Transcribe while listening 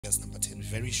verse number 10.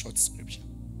 Very short scripture.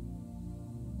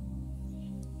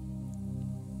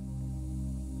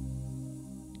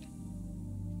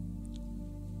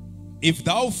 If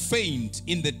thou faint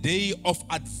in the day of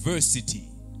adversity,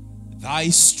 thy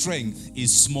strength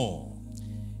is small.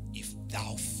 If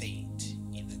thou faint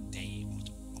in the day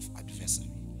of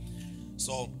adversity.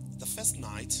 So the first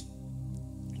night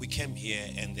we came here,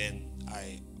 and then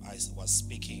I was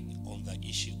speaking on the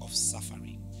issue of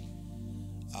suffering.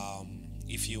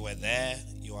 If you were there,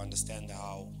 you understand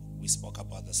how we spoke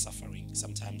about the suffering,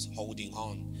 sometimes holding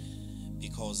on,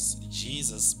 because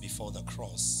Jesus before the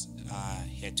cross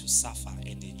had to suffer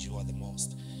and endure the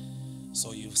most.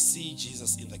 So you see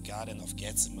Jesus in the Garden of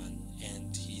Gethsemane,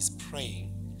 and he's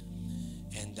praying,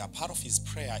 and part of his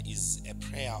prayer is a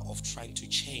prayer of trying to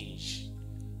change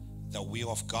the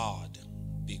will of God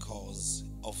because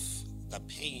of the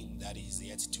pain that he's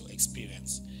yet to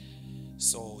experience.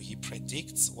 So he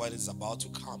predicts what is about to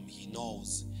come. He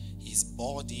knows his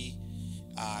body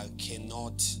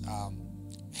cannot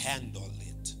handle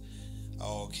it,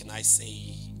 or can I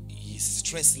say his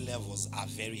stress levels are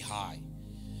very high.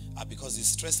 Because his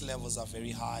stress levels are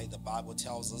very high, the Bible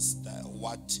tells us that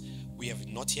what we have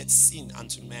not yet seen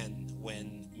unto men,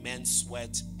 when men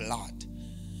sweat blood.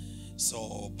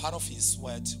 So part of his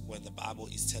sweat, when the Bible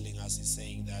is telling us, is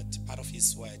saying that part of his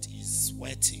sweat is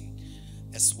sweating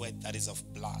a sweat that is of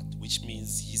blood, which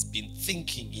means he's been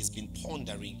thinking, he's been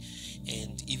pondering,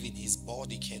 and even his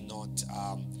body cannot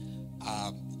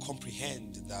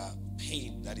comprehend the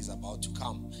pain that is about to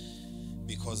come,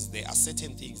 because there are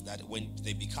certain things that when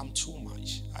they become too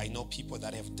much, I know people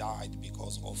that have died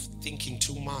because of thinking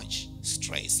too much.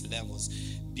 Stress levels,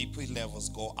 BP levels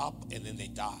go up, and then they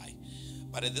die.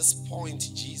 But at this point,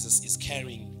 Jesus is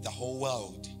carrying the whole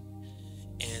world,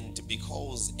 and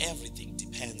because everything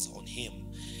depends on him,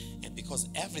 and because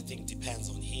everything depends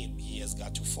on him, he has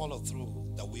got to follow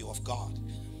through the will of God.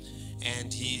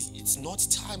 And it's not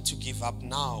time to give up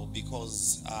now,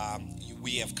 because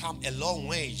we have come a long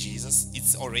way, Jesus.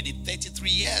 It's already 33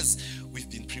 years we've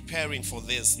been preparing for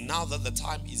this. Now that the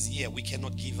time is here, we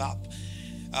cannot give up.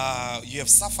 You have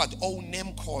suffered all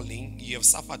name calling, you have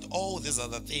suffered all these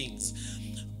other things,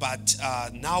 but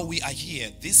now we are here.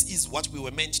 This is what we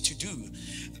were meant to do.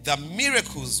 The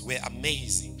miracles were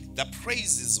amazing. The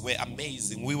praises were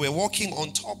amazing. We were walking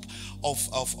on top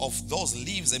of those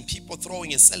leaves, and people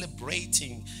throwing and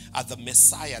celebrating the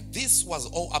Messiah. This was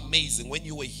all amazing. When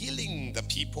you were healing the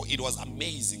people, it was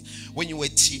amazing. When you were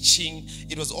teaching,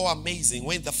 it was all amazing.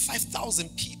 When the 5,000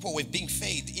 people were being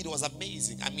fed, it was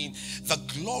amazing. I mean, the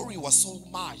glory was so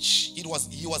much. He was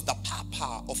the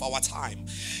papa of our time.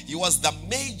 He was the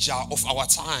major of our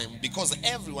time, because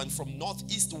everyone from north,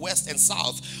 east, west, and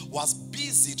south was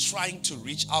busy trying to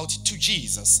reach out to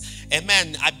Jesus.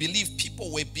 Amen. I believe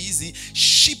people were busy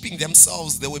shipping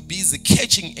themselves. They were busy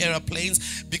catching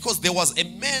airplanes, because there was a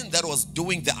man that was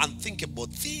doing the unthinkable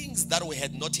things that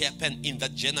had not happened in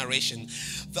that generation.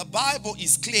 The Bible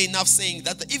is clear enough saying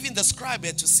that even the scribe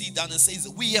had to sit down and says,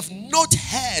 we have not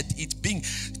had it being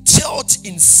taught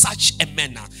in such a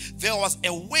manner. There was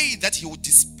a way that he would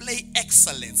display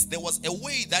excellence. There was a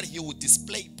way that he would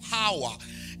display power.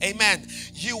 Amen.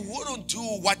 You wouldn't do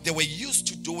what they were used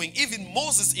to doing. Even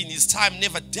Moses in his time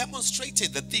never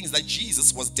demonstrated the things that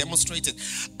Jesus was demonstrated,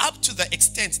 up to the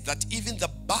extent that even the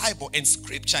Bible and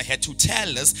scripture had to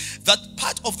tell us that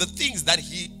part of the things that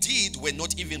he did were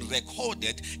not even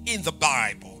recorded in the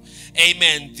Bible.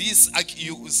 Amen. This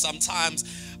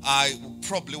sometimes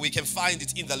probably we can find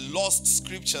it in the lost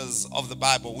scriptures of the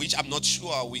Bible, which I'm not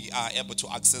sure we are able to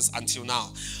access until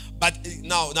now. But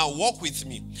now walk with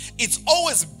me. It's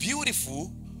always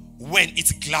beautiful when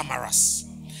it's glamorous.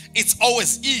 It's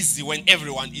always easy when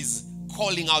everyone is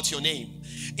calling out your name.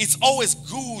 It's always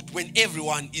good when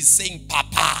everyone is saying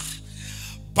Papa.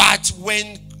 But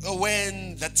when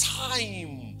the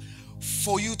time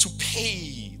for you to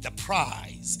pay the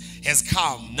price has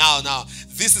come, now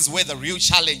this is where the real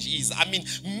challenge is. I mean,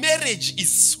 marriage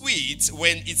is sweet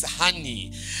when it's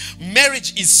honey.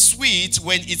 Marriage is sweet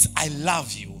when it's I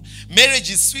love you.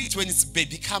 Marriage is sweet when it's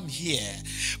baby come here.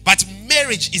 But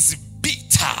marriage is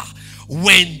bitter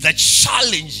when the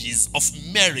challenges of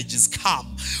marriages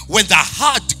come, when the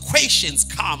hard questions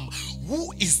come.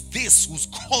 Who is this who's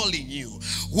calling you?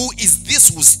 Who is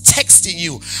this who's texting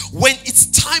you? When it's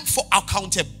time for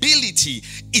accountability,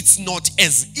 it's not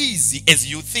as easy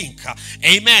as you think.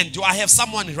 Amen. Do I have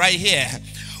someone right here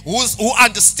who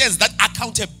understands that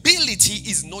accountability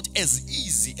is not as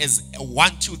easy as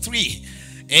 1, 2, 3?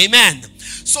 Amen.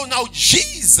 So now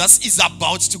Jesus is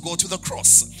about to go to the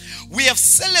cross. We have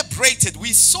celebrated.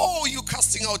 We saw you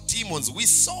casting out demons. We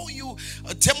saw you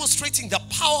demonstrating the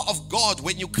power of God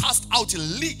when you cast out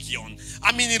legion.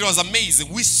 I mean, it was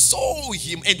amazing. We saw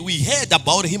him and we heard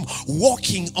about him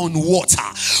walking on water.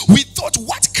 We thought,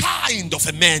 what kind of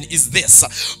a man is this?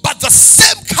 But the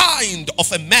same kind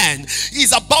of a man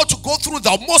is about to go through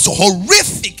the most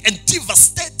horrific and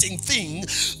devastating thing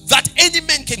that any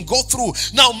man can go through.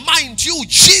 Now, mind you,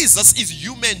 Jesus is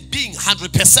human being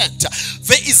 100%.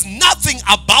 There is nothing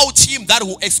about him that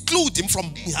will exclude him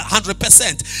from being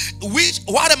 100%.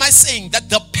 What am I saying? That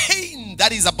the pain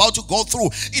that he's about to go through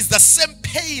is the same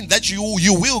pain that you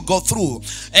will go through.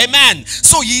 Amen.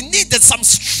 So he needed some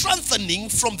strengthening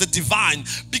from the divine,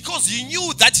 because he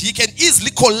knew that he can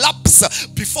easily collapse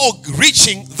before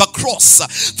reaching the cross.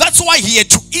 That's why he had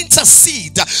to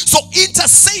intercede. So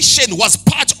intercession was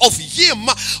part of him,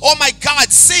 oh my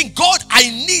God, saying, God, I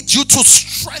need you to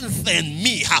strengthen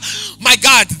me. My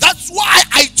God, that's why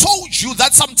I told you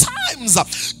that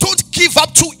sometimes don't give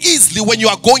up too easily when you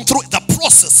are going through the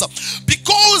process,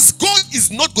 because God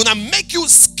is not going to make you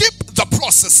skip the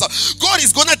process. God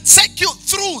is going to take you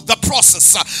through the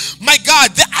process. My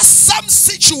God, there are some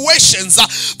situations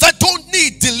that don't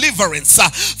need deliverance.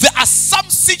 There are some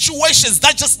situations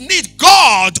that just need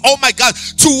God, oh my God,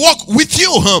 to walk with you.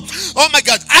 Oh my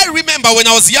God, I remember when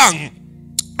I was young,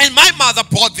 and my mother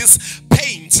bought this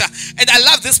paint, and I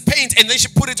love this paint, and then she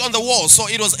put it on the wall. So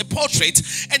it was a portrait,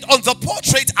 and on the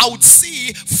portrait I would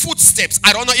see footsteps.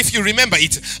 I don't know if you remember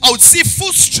it. I would see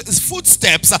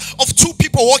footsteps of two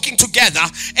people walking together,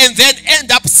 and then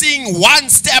end up seeing one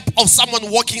step of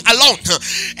someone walking alone.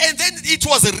 And then it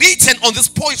was written on this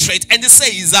portrait, and it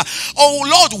says, oh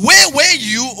Lord, where were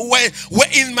you were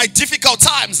in my difficult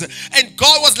times? And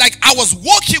God was like, I was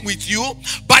walking with you,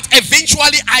 but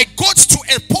eventually I got to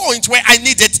a point where I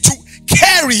needed to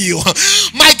carry you.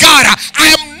 My God,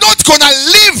 I am not gonna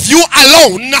leave you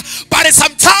alone, but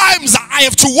sometimes I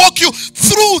have to walk you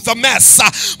through the mess.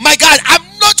 My God, I'm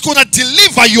not gonna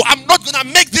deliver you. I'm not gonna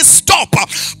make this stop,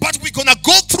 but we're gonna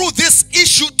go through this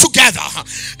issue together.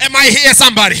 Am I here,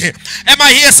 somebody? Am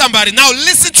I here, somebody? Now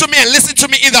listen to me, and listen to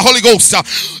me in the Holy Ghost.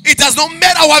 It does not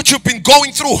matter what you've been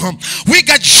going through. We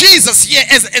got Jesus here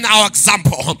as in our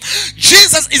example.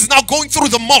 Jesus is now going through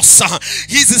the most.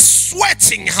 He's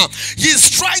sweating. He's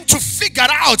trying to figure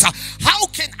out, how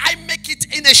can I make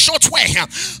it in a short way?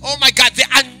 Oh my God, there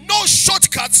are no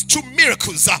shortcuts to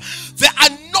miracles. There are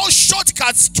no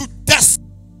shortcuts to destiny.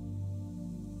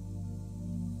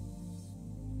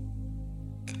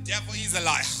 The devil is a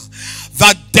liar.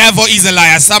 The devil is a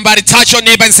liar. Somebody touch your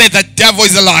neighbor and say, the devil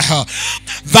is a liar.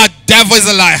 The devil is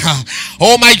a liar.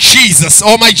 Oh my Jesus.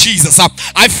 Oh my Jesus.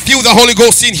 I feel the Holy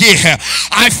Ghost in here.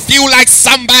 I feel like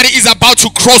somebody is about to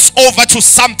cross over to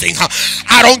something.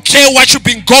 I don't care what you've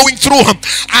been going through.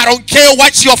 I don't care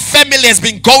what your family has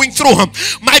been going through.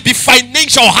 Might be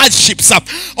financial hardships.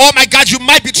 Oh my God, you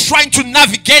might be trying to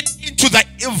navigate into the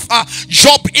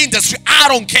job industry. I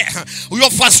don't care.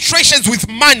 Your frustrations with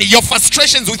money, your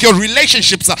frustrations with your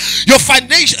relationships, your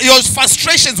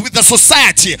frustrations with the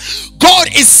society. God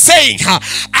is saying,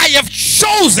 I have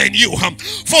chosen you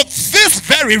for this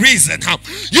very reason.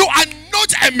 You are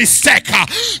not a mistake.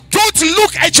 Don't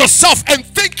look at yourself and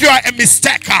think you are a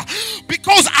mistake,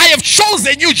 because I have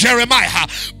chosen you, Jeremiah,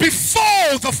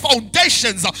 before the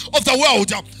foundations of the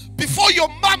world. Before your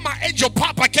mama and your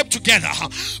papa came together,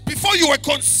 before you were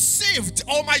conceived,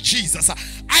 oh my Jesus,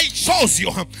 I chose you.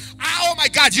 Oh my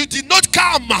God, you did not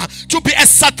come to be a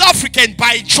South African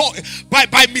by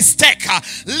mistake.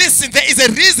 Listen, there is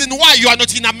a reason why you are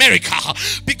not in America,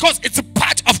 because it's a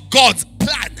part of God's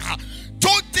plan.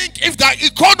 Don't think if the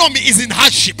economy is in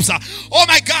hardships, oh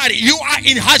my God, you are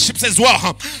in hardships as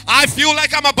well. I feel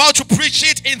like I'm about to preach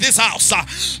it in this house.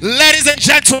 Ladies and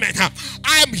gentlemen,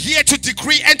 I am here to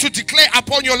decree and to declare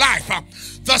upon your life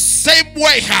the same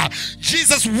way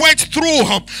Jesus went through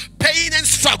pain and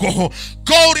struggle.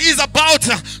 God is about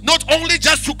not only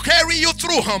just to carry you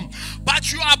through,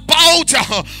 but you are about,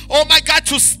 oh my God,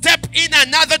 to step in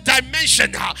another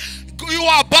dimension. You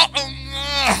are about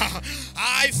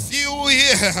I feel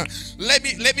here. Let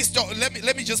me stop.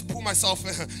 Let me just pull myself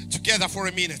together for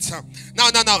a minute. Now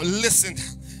listen.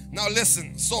 Now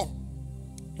listen. So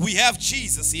we have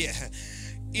Jesus here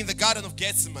in the Garden of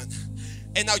Gethsemane.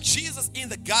 And now Jesus in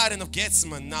the Garden of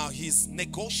Gethsemane, now he's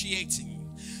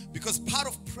negotiating, because part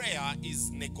of prayer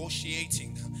is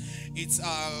negotiating. It's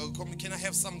can I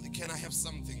have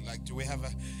something? Like, do we have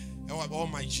a, oh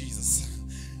my Jesus.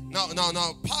 Now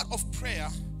part of prayer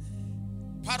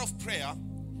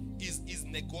is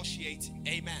negotiating.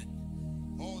 Amen.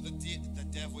 Oh, the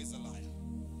devil is a liar.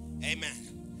 Amen.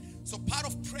 So part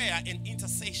of prayer and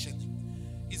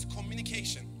intercession is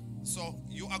communication. So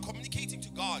you are communicating to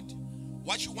God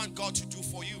what you want God to do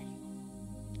for you.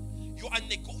 You are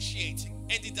negotiating,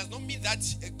 and it does not mean that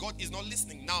God is not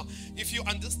listening. Now, if you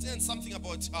understand something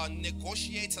about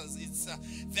negotiators, it's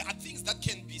there are things that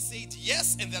can be said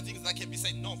yes, and there are things that can be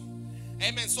said no.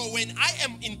 Amen. So when I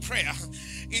am in prayer,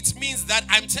 it means that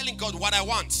I'm telling God what I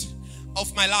want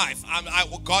of my life.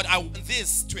 God, I want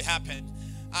this to happen.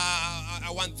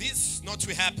 I want this not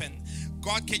to happen.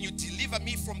 God, can you deliver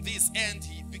me from this? And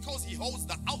because he holds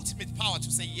the ultimate power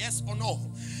to say yes or no.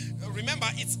 Remember,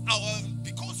 it's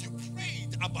because you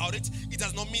prayed about it, it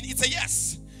does not mean it's a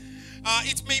yes.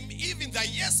 It may even the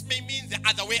yes may mean the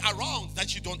other way around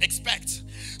that you don't expect.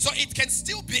 So it can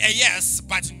still be a yes,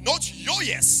 but not your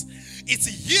yes. It's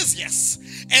his yes.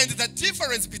 And the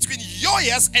difference between your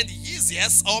yes and his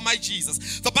yes, oh my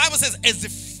Jesus, the Bible says,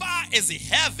 as far as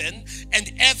heaven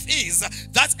and earth is,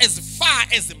 that's as far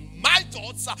as my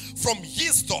thoughts from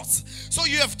his thoughts. So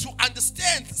you have to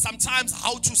understand sometimes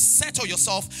how to settle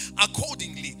yourself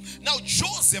accordingly. Now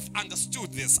Joseph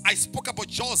understood this. I spoke about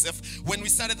Joseph when we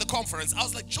started the conference. I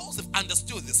was like, Joseph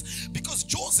understood this because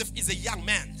Joseph is a young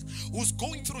man who's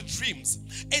going through dreams,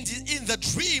 and in the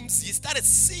dreams he started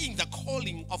seeing the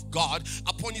calling of God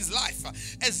upon his life.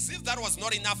 As if that was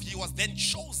not enough, he was then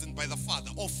chosen by the Father,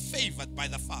 or favored by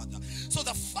the Father. So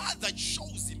the Father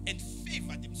chose him and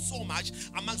favored him so much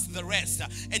amongst the rest,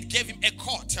 and gave him a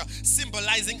coat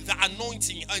symbolizing the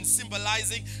anointing and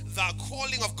symbolizing the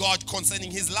calling of God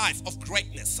concerning his life of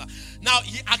greatness. Now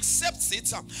he accepts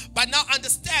it, but now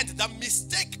understand the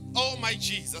mistake, oh my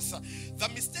Jesus, the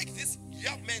mistake this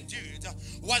young man did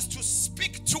was to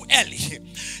speak to Eli.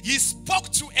 He spoke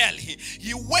to Eli.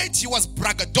 He was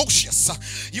braggadocious.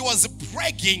 He was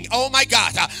bragging, oh my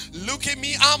God, look at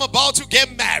me, I'm about to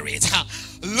get married.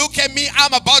 Look at me,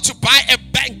 I'm about to buy a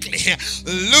Bentley.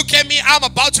 Look at me, I'm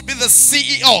about to be the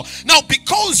CEO. Now,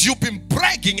 because you've been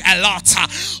bragging a lot,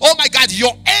 oh my God,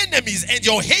 your enemies and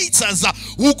your haters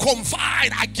who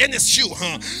confide against you.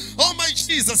 Oh my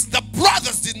Jesus, the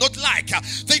brothers did not like.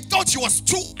 They thought you was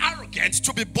too arrogant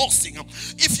to be boasting.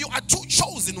 If you are too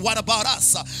chosen, what about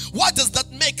us? What does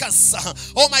that make us?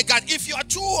 Oh my God, if you are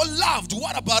too loved,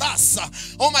 what about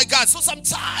us? Oh my God, so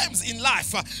sometimes in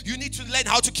life, you need to learn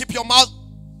how to keep your mouth.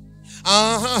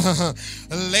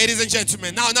 Ladies and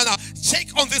gentlemen, now check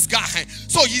on this guy.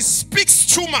 So he speaks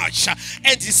too much,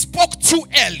 and he spoke to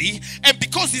Eli, and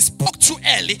because he spoke to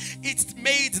Eli, it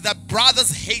made the brothers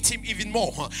hate him even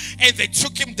more, and they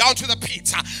took him down to the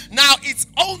pit. Now it's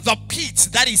on the pit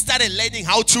that he started learning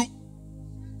how to.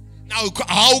 Now,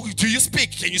 how do you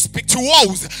speak? Can you speak to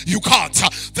walls? You can't.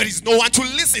 There is no one to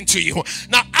listen to you.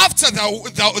 Now, after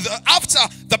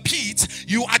the pit,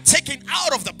 you are taken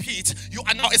out of the pit. You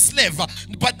are now a slave.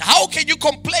 But how can you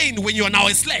complain when you are now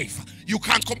a slave? You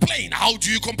can't complain. How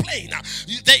do you complain?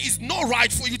 There is no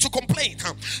right for you to complain.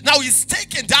 Now he's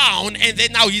taken down, and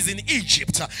then now he's in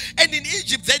Egypt. And in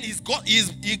Egypt, then he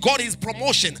got his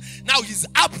promotion. Now he's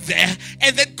up there,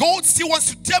 and then God still wants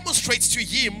to demonstrate to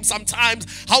him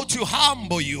sometimes how to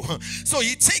humble you. So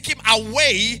he take him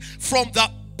away from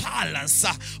the palace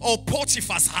or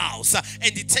Potiphar's house,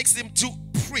 and he takes him to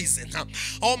prison.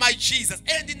 Oh my Jesus.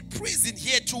 And in prison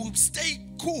he had to stay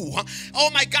cool. Oh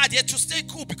my God, he had to stay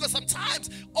cool, because sometimes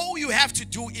all you have to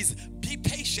do is be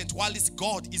patient while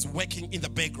God is working in the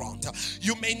background.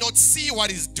 You may not see what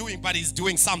he's doing, but he's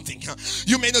doing something.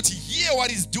 You may not hear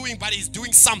what he's doing, but he's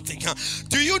doing something.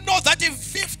 Do you know that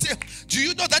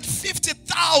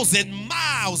 50,000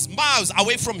 miles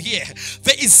away from here,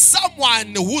 there is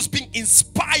someone who's being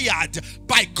inspired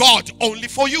by God only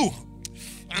for you?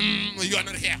 You are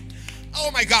not here. Oh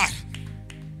my God.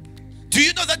 Do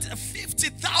you know that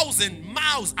 50,000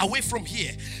 miles away from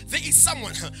here, there is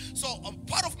someone? So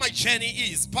part of my journey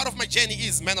is,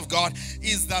 man of God,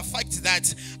 is the fact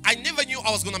that I never knew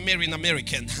I was going to marry an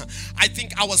American. I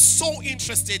think I was so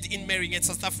interested in marrying a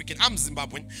South African. I'm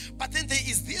Zimbabwean. But then there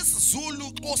is this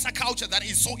Zulu Xhosa culture that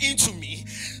is so into me.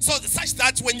 So such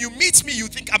that when you meet me, you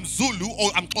think I'm Zulu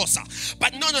or I'm Xhosa.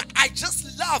 But no, I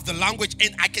just love the language,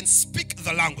 and I can speak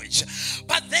the language.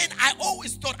 But then I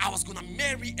always thought I was going to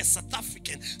marry a South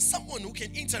African, someone who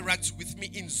can interact with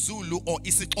me in Zulu or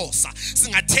isiXhosa.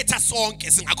 Singathetha sonke,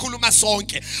 singakhuluma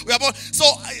sonke. So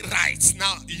right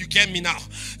now you get me now.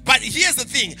 But here's the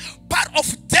thing, part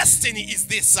of destiny is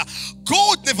this.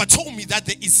 God never told me that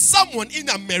there is someone in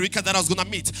America that I was going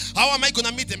to meet. How am I going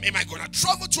to meet them? Am I going to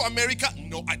travel to America?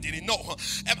 No, I didn't know.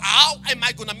 How am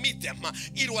I going to meet them?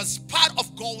 It was part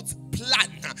of God's plan.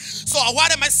 plan. So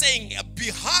what am I saying?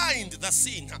 Behind the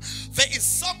scene, there is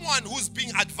someone who's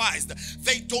being advised.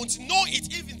 They don't know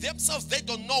it, even themselves, they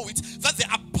don't know it, that they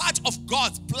are part of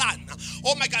God's plan.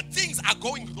 Oh my God, things are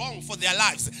going wrong for their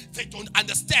lives. They don't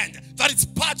understand that it's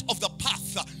part of the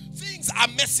path. Things are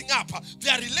messing up.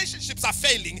 Their relationships are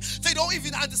failing. They don't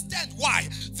even understand why.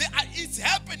 It's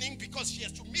happening because she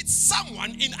has to meet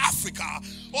someone in Africa.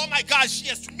 Oh my God, she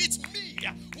has to meet me,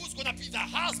 who's going to be the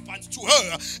husband to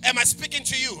her. Am I speaking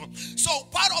to you? So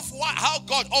part of how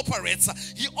God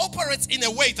operates, he operates in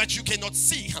a way that you cannot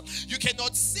see. You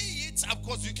cannot see it. Of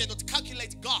course, you cannot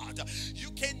calculate God. You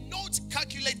cannot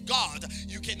calculate God.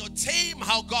 You cannot tame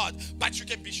how God, but you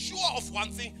can be sure of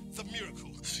one thing, the miracle.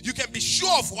 You can be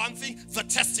sure of one thing, the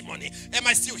testimony. Am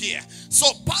I still here? So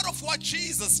part of what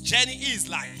Jesus' journey is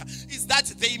like is that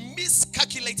they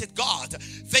miscalculated God.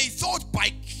 They thought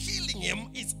by killing him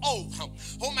it's oh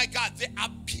my God, there are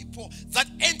people that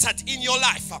entered in your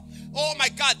life. Oh my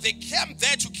God, they came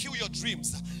there to kill your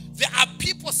dreams. There are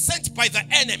people sent by the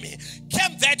enemy,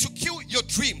 came there to kill your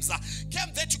dreams,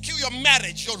 came there to kill your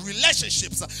marriage, your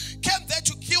relationships, came there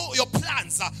to kill your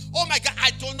plans. Oh my God,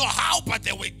 I don't know how, but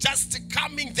they were just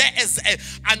coming there as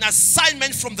an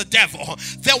assignment from the devil.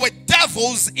 There were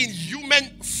devils in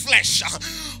human flesh.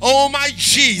 Oh my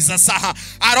Jesus.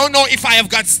 I don't know if I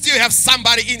still have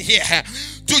somebody in here.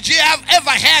 Did you have ever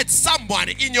had someone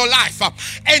in your life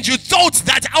and you thought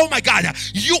that, oh my God,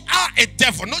 you are a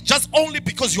devil, not just only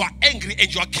because you are angry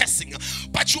and you are cursing,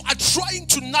 but you are trying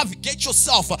to navigate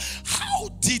yourself. How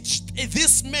did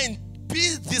this man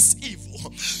be this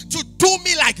evil to do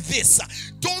me like this?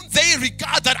 Don't they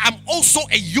regard that I'm also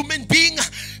a human being?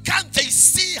 Can't they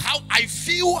see how I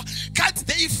feel? Can't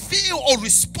they feel or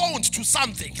respond to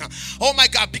something? Oh my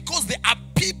God, because there are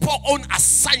people on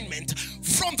assignment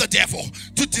from the devil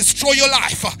to destroy your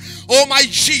life. Oh my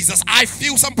Jesus, I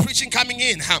feel some preaching coming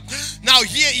in. Now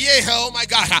here, oh my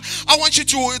God, I want you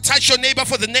to touch your neighbor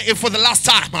for the last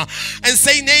time and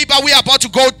say, neighbor, we are about to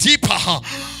go deeper.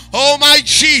 Oh my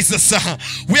Jesus,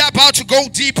 we are about to go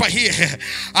deeper here.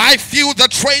 I feel the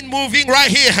train moving right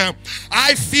here.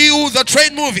 I feel the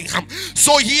train moving.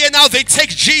 So here now they take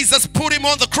Jesus, put him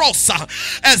on the cross.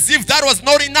 As if that was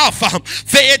not enough,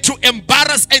 they had to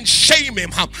embarrass and shame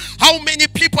him. How many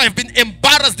people have been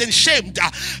embarrassed and shamed?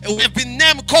 We have been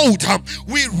name called.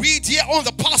 We read here on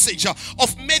the passage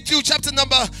of Matthew chapter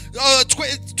number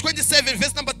 27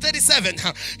 verse number 37.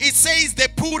 It says they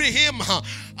put him,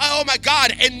 oh my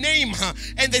God, a name,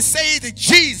 and they say that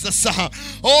Jesus,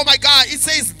 oh my God, it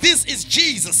says this is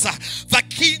Jesus, the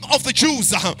King of the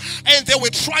Jews, and they were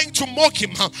trying to mock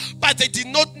him, but they did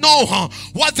not know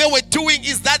what they were doing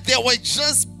is that they were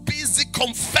just busy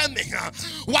confirming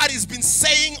what he's been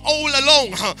saying all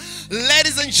along.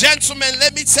 Ladies and gentlemen,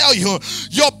 let me tell you,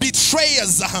 your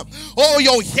betrayers or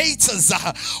your haters,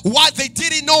 what they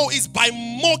didn't know is by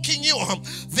mocking you,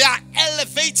 they are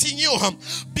elevating you.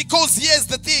 Because here's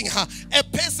the thing, a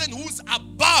person who's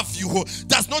above you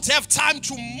does not have time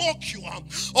to mock you.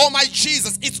 Oh my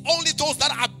Jesus, it's only those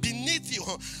that are beneath you.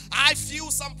 I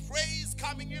feel some praise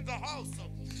coming in the house.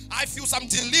 I feel some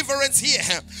deliverance here.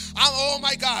 Oh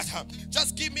my God.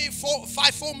 Just give me 4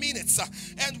 minutes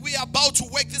and we are about to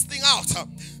work this thing out.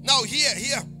 Now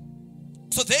here.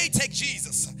 So they take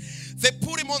Jesus. They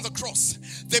put him on the cross.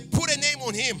 They put a name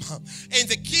on him and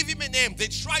they give him a name. They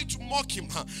try to mock him.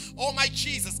 Oh my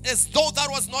Jesus, as though that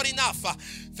was not enough.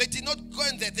 They did not go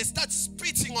in there. They start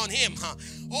spitting on him.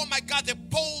 Oh my God, they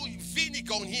pour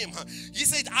vinegar on him. He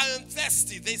said, I am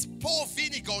thirsty. They pour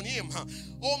vinegar on him.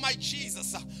 Oh my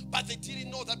Jesus. But they didn't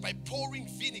know that by pouring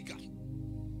vinegar,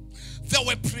 they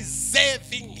were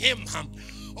preserving him.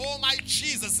 Oh my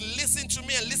Jesus, listen to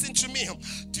me and listen to me.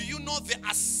 Do you know there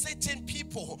are certain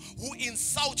people who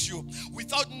insult you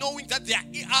without knowing that their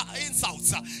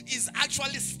insults is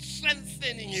actually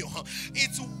strengthening you?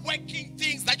 It's working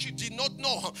things that you did not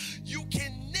know. You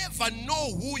can never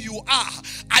know who you are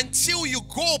until you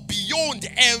go beyond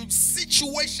a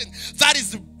situation that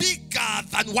is bigger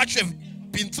than what you have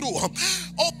been through.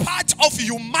 Oh, part of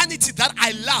humanity that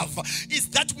I love is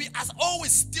that we are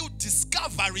always still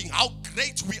discovering how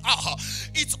great we are.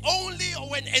 It's only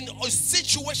when a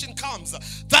situation comes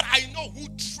that I know who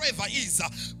Trevor is,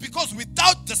 because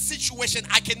without the situation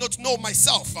I cannot know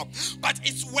myself. But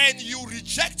it's when you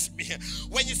reject me,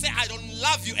 when you say I don't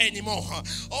love you anymore,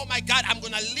 oh my God, I'm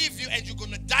gonna leave you and you're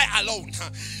gonna die alone,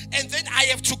 and then I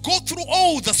have to go through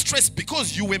all the stress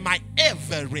because you were my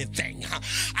everything.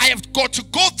 I have got to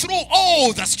go through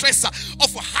all the stress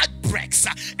of heartbreaks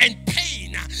and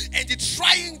pain and it's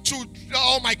trying to,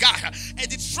 oh my God,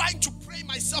 and it's trying to pray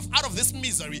myself out of this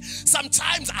misery.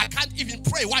 Sometimes I can't even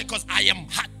pray. Why? Because I am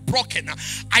heartbroken. broken.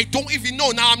 I don't even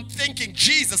know. Now I'm thinking,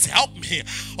 Jesus, help me.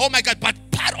 Oh my God. But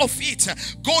part of it,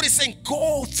 God is saying,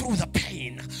 go through the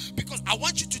pain, because I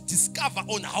want you to discover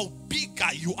on how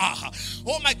bigger you are.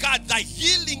 Oh my God, the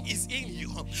healing is in you.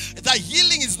 The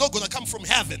healing is not going to come from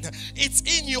heaven. It's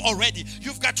in you already.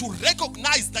 You've got to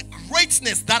recognize the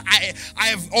greatness that I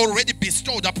have already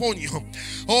bestowed upon you.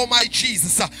 Oh my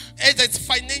Jesus. And it's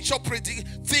financial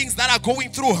things that are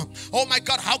going through. Oh my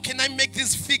God, how can I make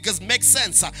these figures make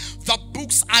sense? The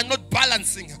books are not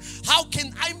balancing. How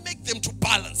can I make them to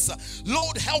balance?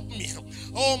 Lord, help me.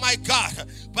 Oh my God.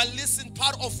 But listen,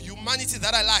 part of humanity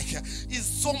that I like is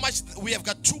so much, we have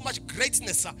got too much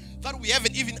greatness that we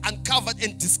haven't even uncovered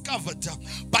and discovered.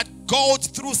 But God,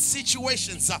 through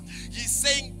situations, He's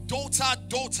saying, daughter,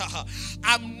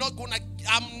 I'm not gonna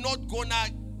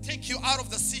take you out of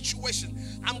the situation.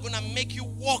 I'm gonna make you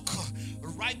walk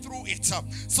right through it.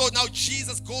 So now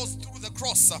Jesus goes through the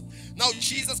cross. Now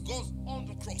Jesus goes on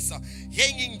the cross,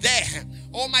 hanging there.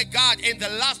 Oh my God. And the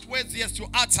last words he has to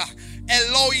utter,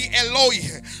 Eloi, Eloi,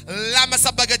 lama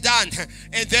sabachthani.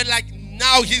 And then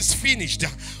now he's finished.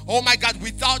 Oh my God,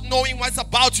 without knowing what's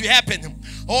about to happen.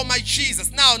 Oh my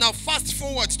Jesus. Now fast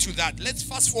forward to that. Let's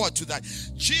fast forward to that.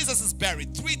 Jesus is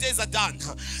buried. 3 days are done.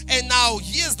 And now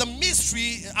here's the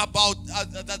mystery about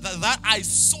that I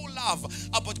so love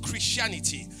about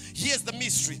Christianity. Here's the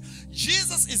mystery.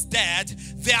 Jesus is dead.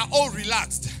 They are all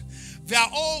relaxed. They are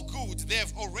all good. They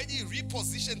have already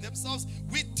repositioned themselves.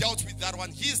 We dealt with that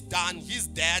one. He's done. He's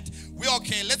dead. We're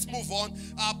okay. Let's move on.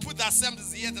 Put the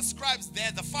assemblies here. The scribes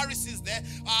there. The Pharisees there.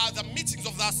 The meetings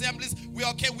of the assemblies. We're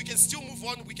okay. We can still move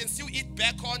on. We can still eat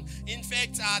bacon. In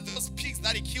fact, those pigs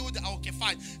that he killed, okay,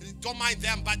 fine. Don't mind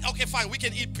them. But okay, fine. We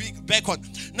can eat bacon.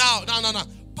 Now.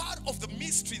 Part of the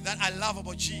mystery that I love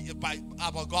about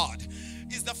God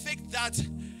is the fact that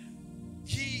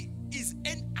He is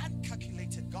an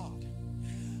uncalculated God.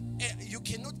 You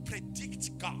cannot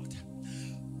predict God.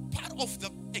 Part of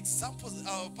the examples,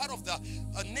 part of the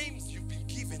names you've been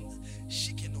given,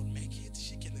 she cannot make it.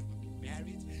 She can never be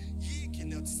married. He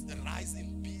cannot rise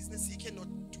in business. He cannot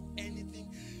do anything.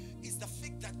 It's the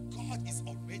fact that God is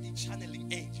already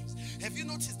channeling angels. Have you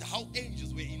noticed how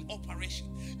angels were in operation?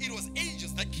 It was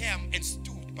angels that came and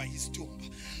stood by his tomb.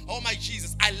 Oh my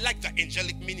Jesus, I like the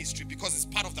angelic ministry because it's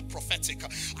part of the prophetic.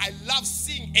 I love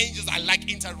seeing angels. I like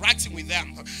interacting with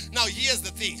them. Now here's the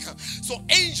thing. So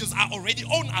angels are already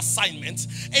on assignment,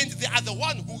 and they are the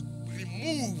one who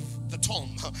remove the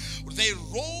tomb. They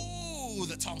roll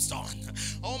the tombstone.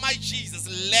 Oh my Jesus,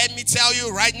 let me tell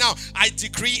you right now, I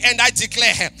decree and I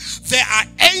declare, there are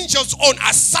angels on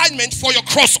assignment for your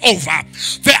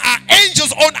crossover. There are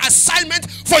angels on assignment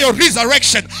for your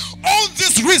resurrection. On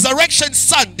this resurrection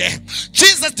Sunday,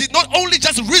 Jesus did not only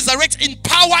just resurrect in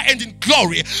power and in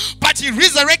glory, but he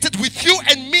resurrected with you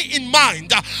and me in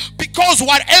mind. Because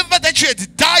whatever that you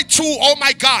had died to, oh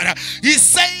my God, he's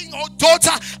saying, oh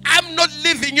daughter, I'm not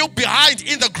leaving you behind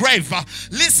in the grave.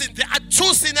 Listen, there are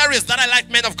two scenarios that I like,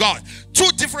 men of God. Two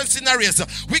different scenarios.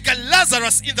 We got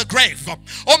Lazarus in the grave.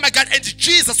 Oh my God. And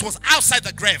Jesus was outside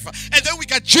the grave. And then we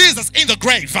got Jesus in the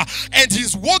grave. And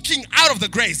he's walking out of the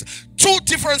grave. Two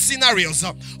different scenarios.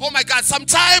 Oh my God.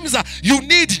 Sometimes you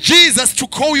need Jesus to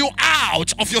call you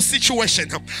out of your situation.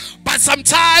 But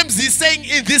sometimes he's saying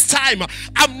in this time,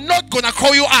 I'm not going to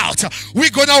call you out. We're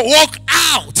going to walk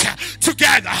out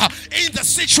together in the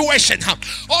situation.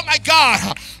 Oh my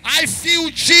God. I feel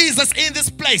Jesus in this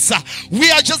place.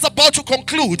 We are just about to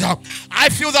conclude. I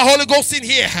feel the Holy Ghost in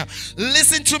here.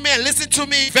 Listen to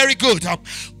me very good.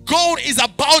 God is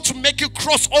about to make you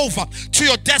cross over to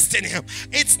your destiny.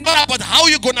 It's not about how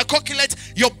you're going to calculate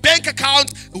your bank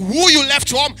account, who you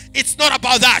left home. It's not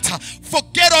about that.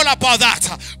 Forget all about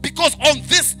that. Because on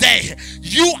this day,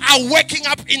 you are waking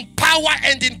up in power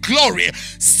and in glory.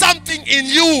 Something in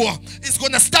you is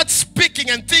going to start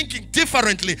speaking and thinking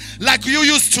differently like you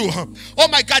used to. Oh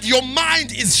my God, your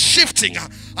mind is shifting.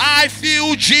 I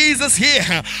feel Jesus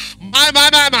here.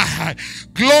 My.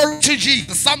 Glory to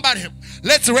Jesus. Somebody,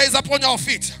 let's raise up on your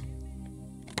feet.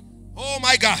 Oh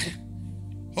my God.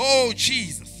 Oh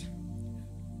Jesus.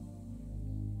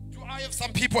 Do I have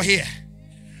some people here?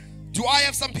 Do I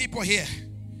have some people here?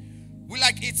 We're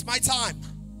like, it's my time.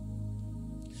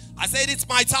 I said it's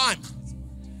my time.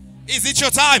 Is it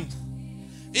your time?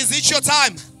 Is it your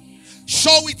time?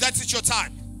 Show it that it's your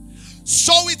time.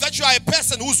 Show it that you are a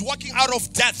person who's walking out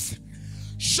of death.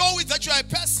 Show it that you are a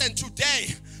person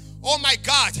today. Oh my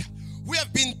God. We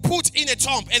have been put in a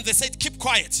tomb and they said, keep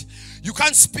quiet. You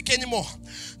can't speak anymore.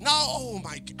 Now, oh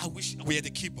my God, I wish we had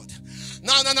a keyboard.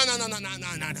 No.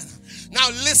 Now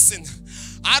listen.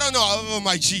 I don't know. Oh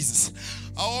my Jesus.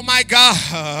 Oh my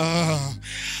God.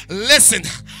 Listen,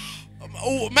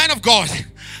 oh, man of God,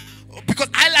 because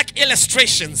I like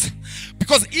illustrations.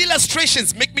 Because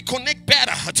illustrations make me connect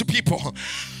better to people.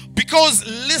 Because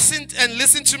listen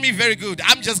to me very good.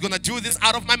 I'm just gonna do this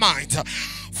out of my mind.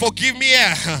 Forgive me.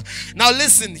 Now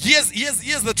listen, here's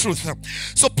the truth.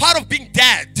 So part of being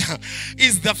dead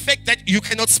is the fact that you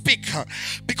cannot speak.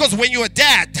 Because when you are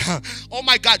dead, oh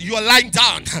my God, you are lying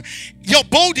down. Your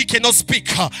body cannot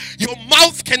speak. Your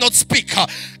mouth cannot speak.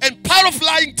 And part of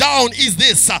lying down is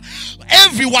this.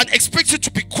 Everyone expects you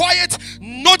to be quiet,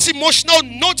 not emotional,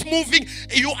 not moving.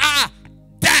 You are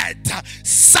dead,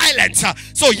 silent.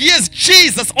 So here's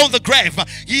Jesus on the grave.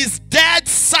 He is dead,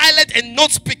 silent, and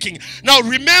not speaking. Now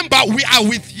remember, we are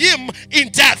with him in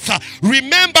death.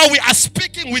 Remember, we are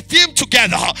speaking with him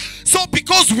together. So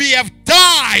because we have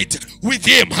died with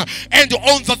him, and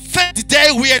on the third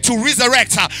day we are to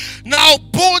resurrect. Now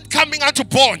bone coming unto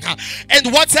bone.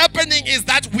 And what's happening is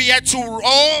that we are to,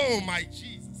 oh my Jesus.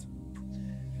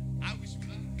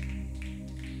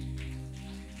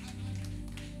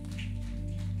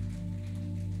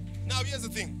 Now here's the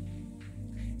thing.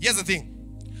 Here's the thing.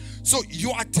 So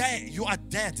you are dead. You are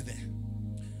dead there.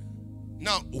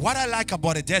 Now, what I like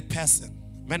about a dead person,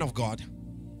 man of God,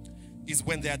 is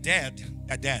when they are dead,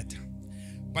 they're dead.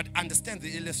 But understand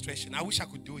the illustration. I wish I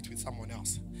could do it with someone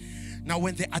else. Now,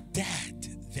 when they are dead,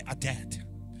 they are dead.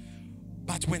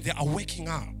 But when they are waking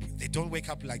up, they don't wake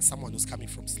up like someone who's coming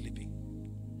from sleeping.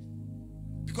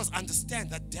 Because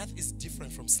understand that death is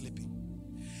different from sleeping.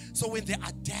 So when they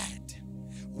are dead,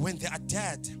 the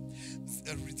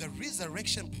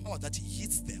resurrection power that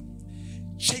hits them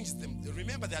changes them.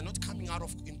 Remember, they are not coming out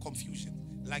of in confusion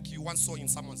like you once saw in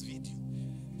someone's video.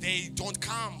 They don't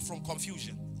come from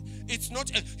confusion. It's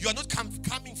not you are not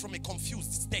coming from a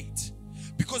confused state,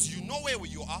 because you know where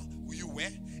you are, who you were,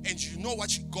 and you know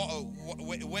what you got,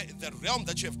 where the realm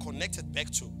that you have connected back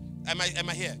to. Am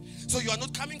I here? So you are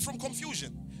not coming from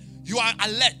confusion. You are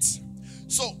alert.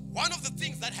 So one of the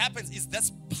things that happens is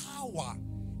this power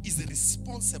is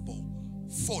responsible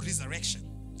for resurrection.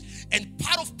 And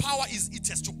part of power is it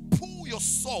has to pull your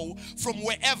soul from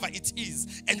wherever it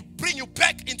is and bring you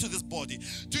back into this body.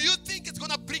 Do you think it's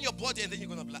going to bring your body and then you're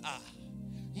going to be like,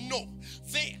 no.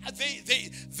 There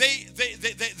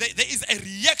is a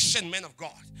reaction, man of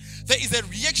God. There is a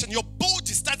reaction. Your body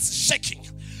starts shaking.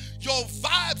 Your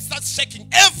vibe starts shaking.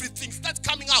 Everything starts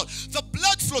coming out. The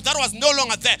blood flow that was no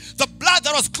longer there, the blood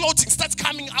that was clotting starts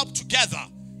coming up together.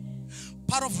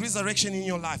 Part of resurrection in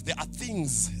your life, there are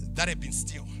things that have been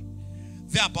still.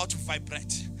 They're about to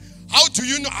vibrate. How do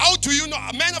you know? How do you know,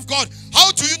 man of God?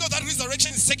 How do you know that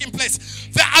resurrection is taking place?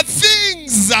 There are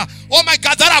things, oh my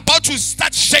God, that are about to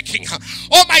start shaking.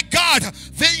 Oh my God,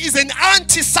 there is an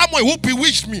auntie somewhere who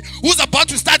bewitched me, who's about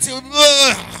to start.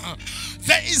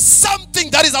 There is something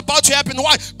that is about to happen.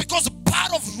 Why? Because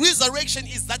part of resurrection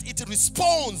is that it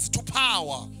responds to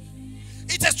power.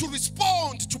 It has to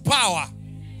respond to power.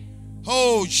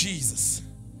 Oh, Jesus.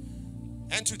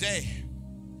 And today,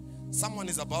 someone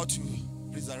is about to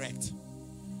resurrect.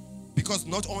 Because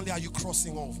not only are you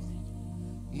crossing over,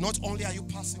 not only are you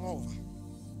passing over,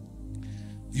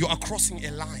 you are crossing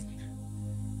a line.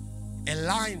 A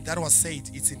line that was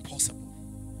said it's impossible.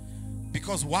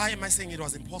 Because why am I saying it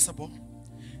was impossible?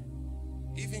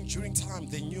 Even during time,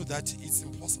 they knew that it's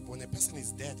impossible. When a person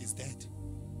is dead, he's dead.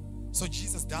 So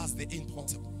Jesus does the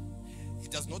impossible. He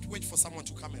does not wait for someone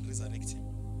to come and resurrect him.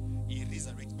 He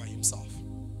resurrects by himself.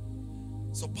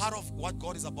 So part of what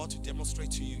God is about to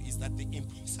demonstrate to you is that the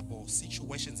impossible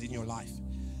situations in your life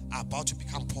are about to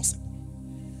become possible.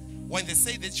 When they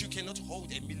say that you cannot hold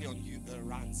 $1 million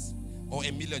rands or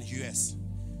 $1 million US,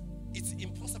 it's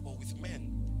impossible with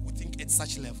men who think at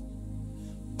such level.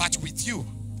 But with you,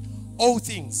 all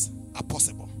things are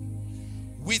possible.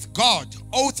 With God,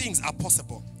 all things are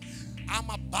possible. I'm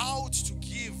about to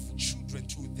give children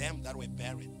to them that were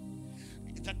barren.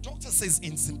 The doctor says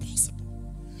it's impossible.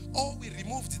 Oh, we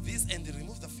removed this and they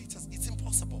removed the fetus. It's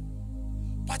impossible.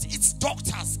 But it's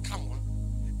doctors, come on.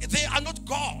 They are not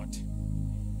God.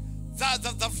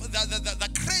 The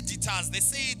creditors, they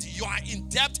said you are in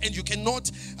debt and you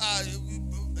cannot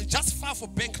just file for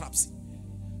bankruptcy.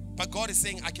 But God is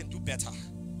saying, I can do better.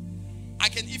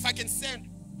 If I can send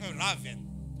a raven,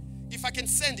 if I can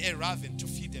send a raven to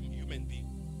feed a human being,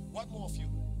 what more of you?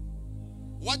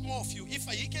 What more of you? If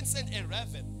he can send a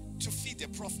raven to feed a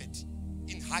prophet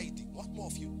in hiding, what more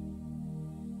of you?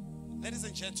 Ladies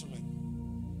and gentlemen,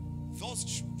 those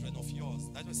children of yours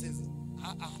that says,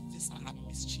 these are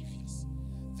mischievous,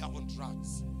 they are on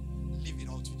drugs, leave it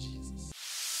all to Jesus.